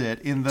mentions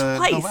it in the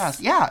last.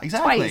 Yeah,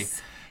 exactly.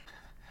 Twice.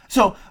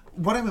 So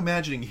what I'm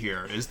imagining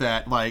here is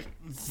that, like,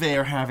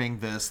 they're having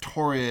this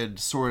torrid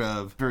sort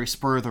of very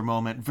spur of the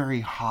moment, very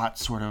hot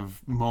sort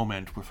of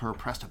moment with her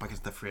pressed up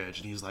against the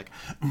fridge, and he's like,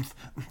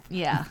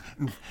 yeah.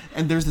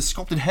 And there's this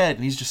sculpted head,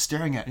 and he's just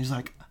staring at it, and he's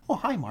like, oh,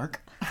 hi,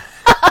 Mark.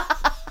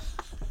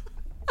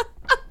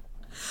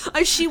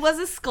 She was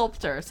a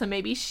sculptor, so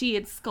maybe she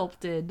had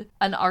sculpted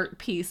an art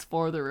piece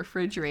for the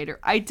refrigerator.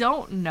 I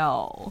don't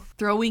know.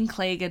 Throwing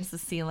clay against the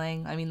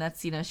ceiling. I mean,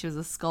 that's, she was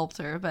a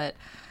sculptor, but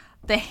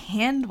the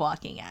hand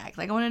walking act,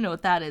 like, I want to know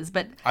what that is.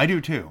 But I do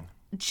too.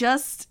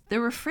 Just the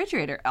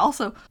refrigerator.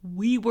 Also,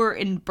 we were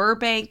in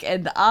Burbank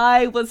and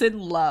I was in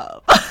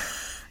love.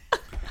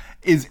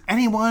 Is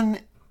anyone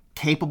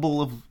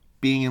capable of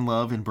being in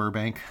love in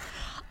Burbank?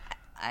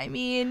 I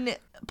mean,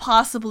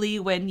 possibly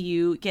when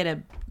you get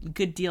a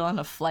good deal on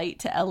a flight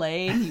to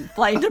LA and you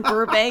fly into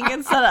Burbank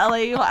instead of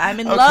LA. I'm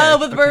in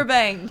love with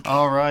Burbank.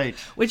 All right.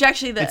 Which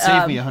actually it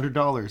saved me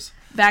 $100.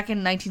 Back in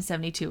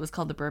 1972, it was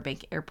called the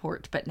Burbank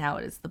Airport, but now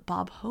it is the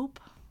Bob Hope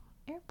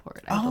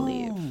Airport, I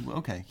believe. Oh,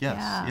 okay. Yes.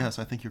 Yeah. Yes,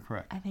 I think you're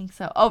correct. I think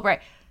so. Oh,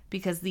 right.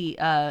 because the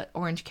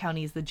Orange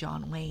County is the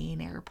John Wayne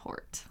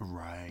Airport.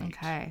 Right.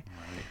 Okay.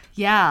 Right.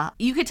 Yeah.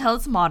 You could tell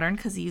it's modern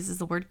because he uses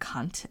the word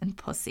cunt and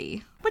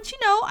pussy. But,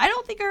 I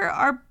don't think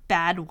are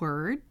bad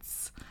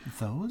words.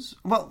 Those?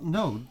 Well,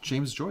 no.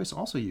 James Joyce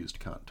also used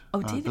cunt.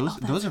 Oh, did he? Those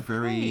are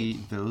right.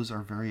 those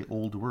are very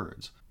old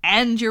words.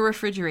 And your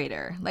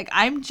refrigerator.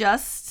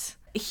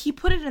 He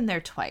put it in there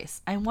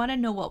twice. I want to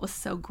know what was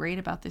so great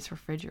about this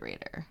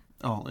refrigerator.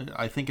 Oh,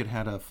 I think it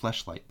had a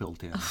fleshlight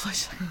built in.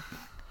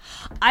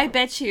 I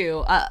bet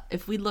you,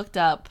 if we looked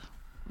up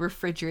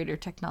refrigerator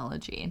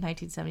technology in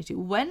 1972,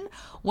 when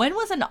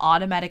was an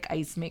automatic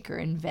ice maker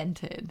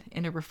invented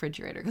in a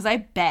refrigerator?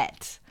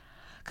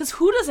 Because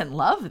who doesn't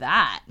love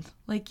that?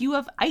 Like, you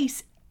have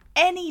ice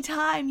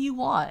anytime you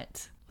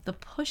want, with the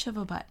push of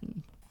a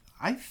button.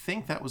 I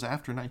think that was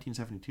after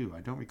 1972.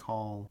 I don't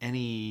recall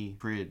any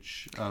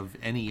fridge of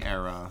any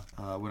era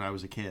when I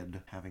was a kid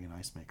having an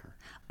ice maker.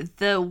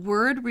 The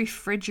word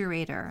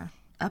refrigerator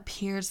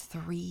appears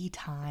 3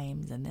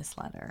 times in this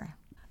letter.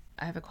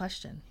 I have a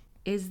question.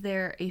 Is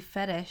there a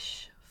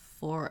fetish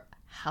for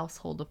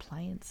household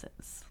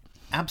appliances?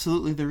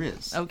 Absolutely there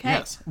is. Okay.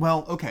 Yes.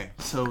 Well, okay.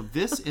 So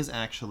this is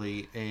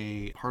actually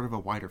a part of a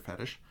wider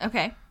fetish.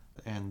 Okay.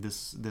 And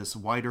this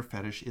wider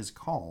fetish is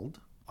called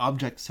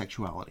object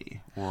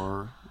sexuality,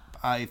 or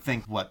I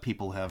think what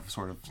people have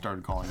sort of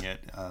started calling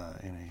it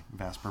in a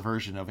vast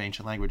perversion of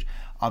ancient language,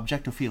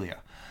 objectophilia.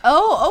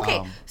 Oh,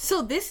 okay.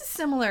 So this is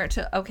similar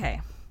to,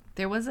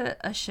 there was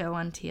a show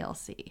on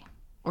TLC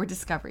or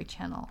Discovery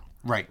Channel.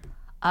 Right.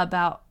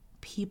 About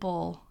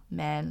people,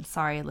 men,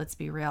 sorry, let's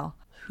be real,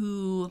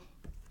 who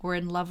were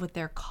in love with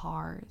their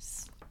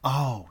cars.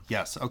 Oh,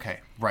 yes. Okay.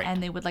 Right.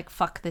 And they would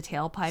fuck the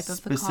tailpipe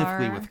of the car.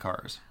 Specifically with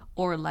cars.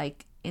 Or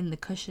in the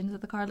cushions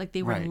of the car.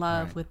 They were in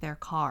love with their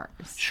cars.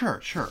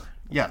 Sure.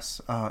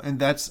 Yes. And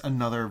that's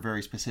another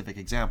very specific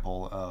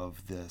example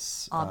of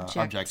this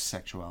object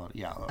sexuality.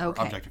 Yeah.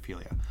 Okay.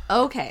 Objectophilia.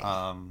 Okay.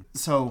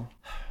 So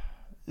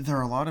there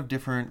are a lot of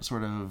different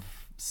sort of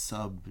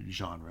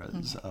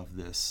sub-genres of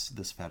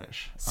this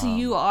fetish. So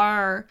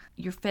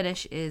your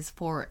fetish is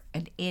for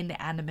an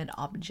inanimate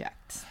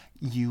object.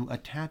 You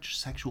attach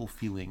sexual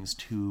feelings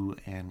to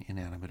an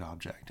inanimate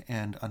object.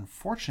 And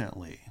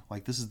unfortunately,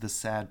 this is the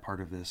sad part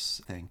of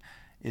this thing,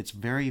 it's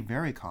very,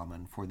 very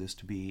common for this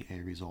to be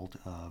a result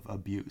of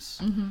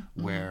abuse,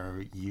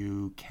 where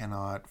you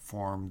cannot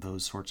form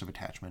those sorts of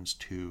attachments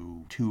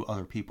to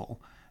other people.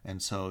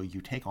 And so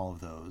you take all of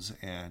those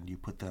and you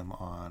put them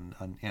on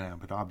an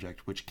inanimate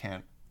object, which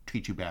can't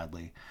treat you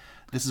badly.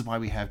 This is why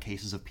we have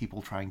cases of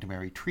people trying to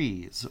marry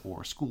trees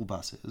or school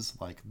buses.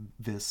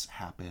 This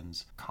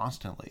happens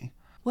constantly.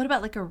 What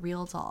about a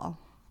real doll?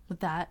 Would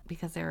that,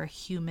 because they're a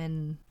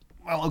human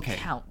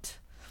count?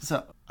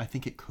 So I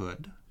think it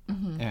could.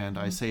 And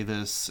I say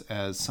this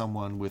as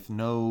someone with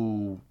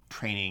no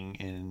training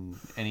in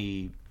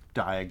any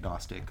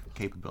diagnostic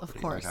capability.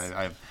 Of course.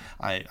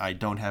 I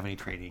don't have any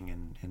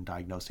training in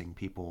diagnosing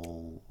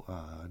people,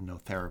 no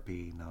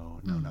therapy,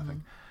 no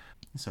nothing.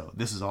 So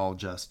this is all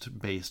just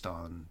based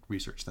on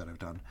research that I've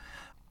done.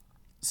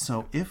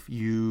 So if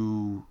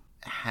you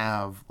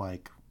have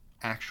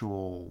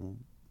actual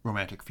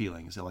romantic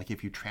feelings,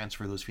 if you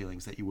transfer those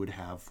feelings that you would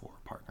have for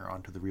a partner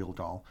onto the real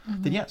doll,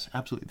 then yes,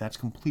 absolutely, that's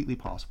completely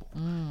possible.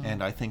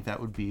 And I think that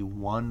would be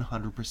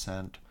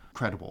 100%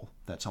 credible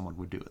that someone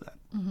would do that.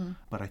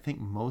 But I think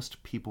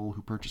most people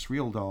who purchase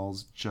real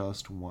dolls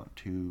just want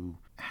to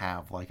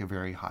have a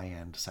very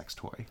high-end sex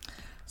toy.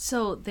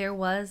 So there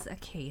was a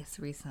case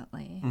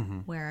recently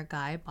where a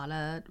guy bought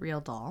a real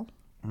doll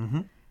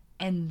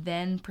and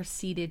then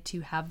proceeded to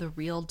have the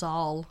real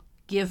doll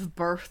give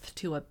birth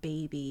to a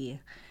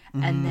baby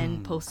and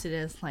then posted it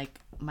as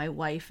my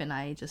wife and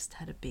I just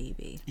had a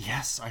baby.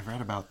 Yes, I read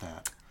about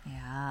that.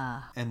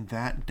 Yeah. And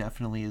that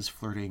definitely is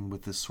flirting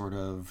with this sort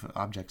of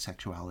object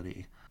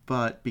sexuality.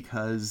 But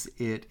because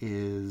it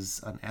is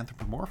an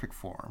anthropomorphic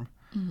form,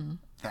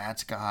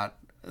 that's got,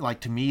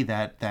 to me,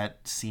 that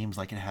seems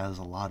like it has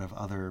a lot of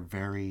other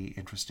very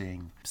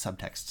interesting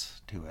subtexts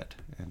to it.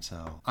 And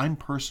so I'm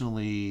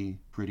personally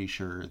pretty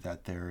sure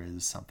that there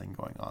is something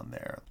going on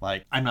there.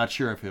 I'm not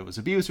sure if it was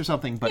abuse or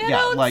something, but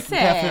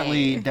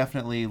definitely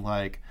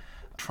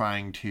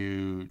trying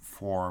to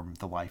form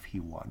the life he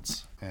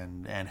wants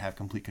and have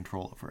complete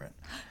control over it.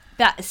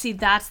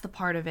 That's the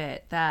part of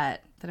it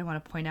that I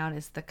want to point out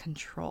is the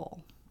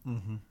control.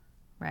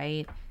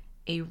 Right?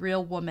 A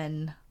real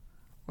woman,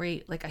 or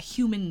a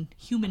human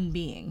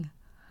being,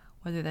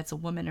 whether that's a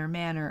woman or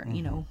man or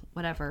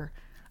whatever.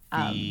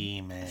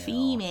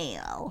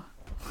 Female.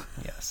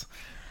 Yes.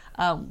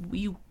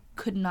 You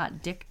could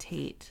not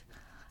dictate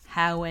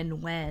how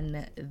and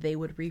when they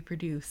would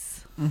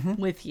reproduce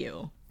with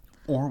you.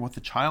 Or what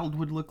the child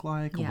would look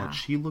like, or what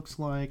she looks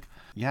like.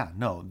 Yeah,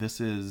 no,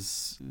 this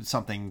is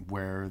something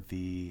where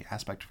the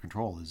aspect of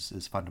control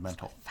is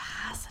fundamental.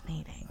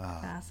 Fascinating.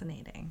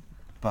 Fascinating.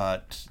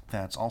 But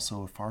that's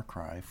also a far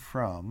cry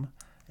from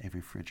a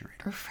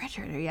refrigerator.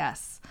 Refrigerator,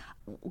 yes.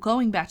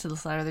 Going back to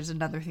this letter, there's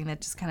another thing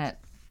that just kind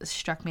of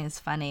struck me as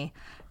funny.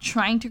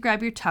 Trying to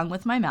grab your tongue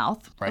with my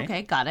mouth. Right.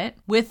 Okay, got it.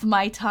 With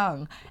my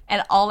tongue.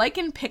 And all I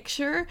can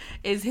picture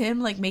is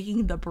him like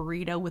making the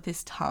burrito with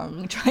his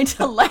tongue, trying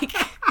to like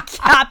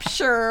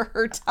capture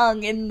her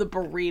tongue in the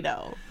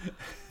burrito.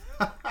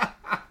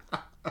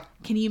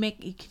 You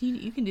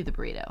can do the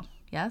burrito.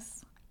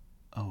 Yes?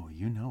 Oh,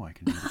 you know I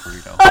can do the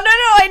burrito. Oh,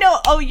 no, I know.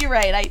 Oh, you're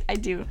right. I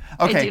do.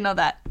 Okay. I do know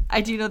that.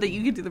 I do know that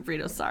you can do the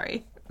burrito.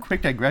 Sorry.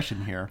 Quick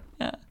digression here.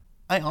 Yeah.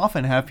 I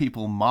often have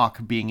people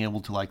mock being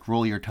able to like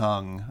roll your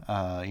tongue,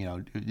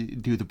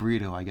 do the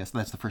burrito. I guess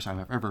that's the first time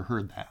I've ever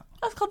heard that.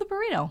 That's called the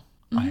burrito.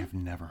 I have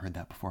never heard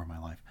that before in my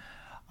life.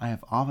 I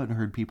have often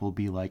heard people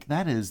be like,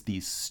 that is the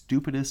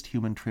stupidest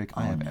human trick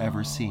I have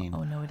ever seen.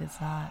 Oh, no, it is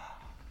not.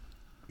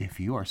 If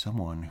you are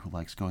someone who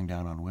likes going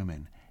down on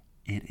women,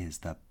 it is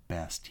the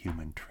best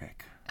human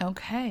trick.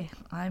 Okay.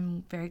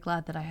 I'm very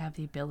glad that I have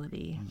the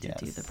ability to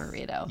do the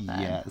burrito.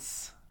 Then.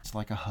 Yes. It's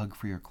like a hug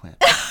for your clit.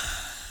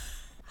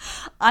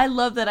 I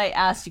love that I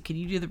asked you, can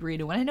you do the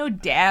burrito? When I know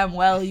damn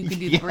well you can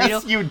do the burrito.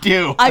 Yes, you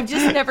do. I've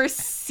just never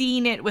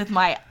seen it with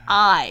my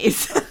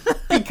eyes.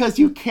 Because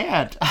you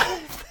can't.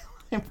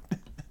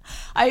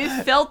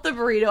 I felt the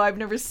burrito. I've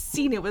never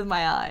seen it with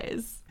my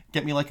eyes.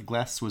 Get me like a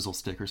glass swizzle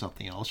stick or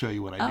something and I'll show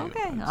you what I do.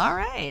 Okay. All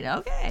right.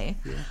 Okay.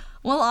 Yeah.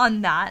 Well, on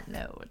that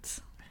note,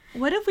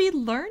 what have we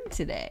learned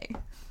today?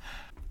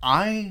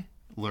 I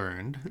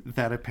learned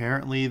that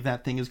apparently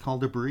that thing is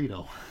called a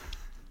burrito.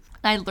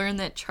 I learned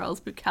that Charles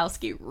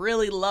Bukowski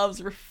really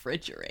loves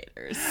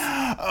refrigerators.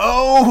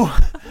 Oh,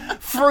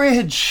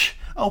 fridge.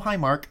 Oh, hi,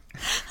 Mark.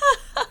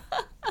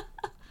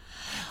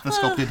 The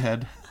sculpted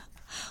head.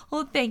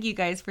 Well, thank you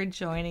guys for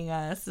joining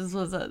us. This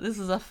was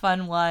a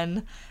fun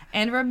one.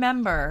 And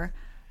remember,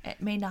 it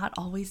may not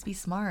always be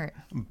smart.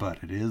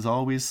 But it is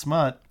always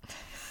smut.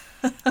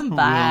 Bye. We'll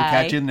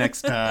catch you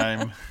next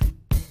time.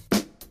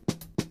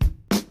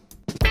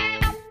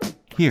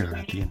 Here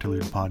at the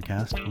Interlude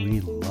Podcast,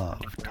 we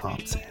love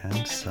tops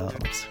and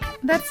subs.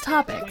 That's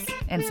topics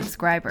and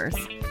subscribers.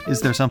 Is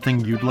there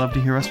something you'd love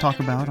to hear us talk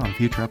about on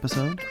future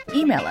episodes?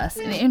 Email us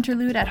at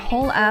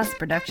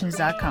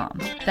interlude@wholeassproductions.com.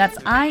 That's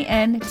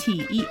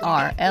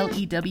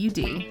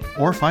INTERLEWD.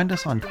 Or find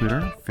us on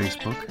Twitter,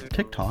 Facebook,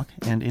 TikTok,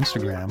 and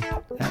Instagram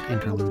at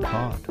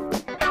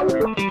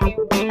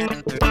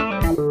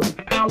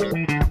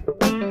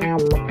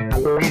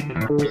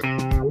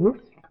InterludePod.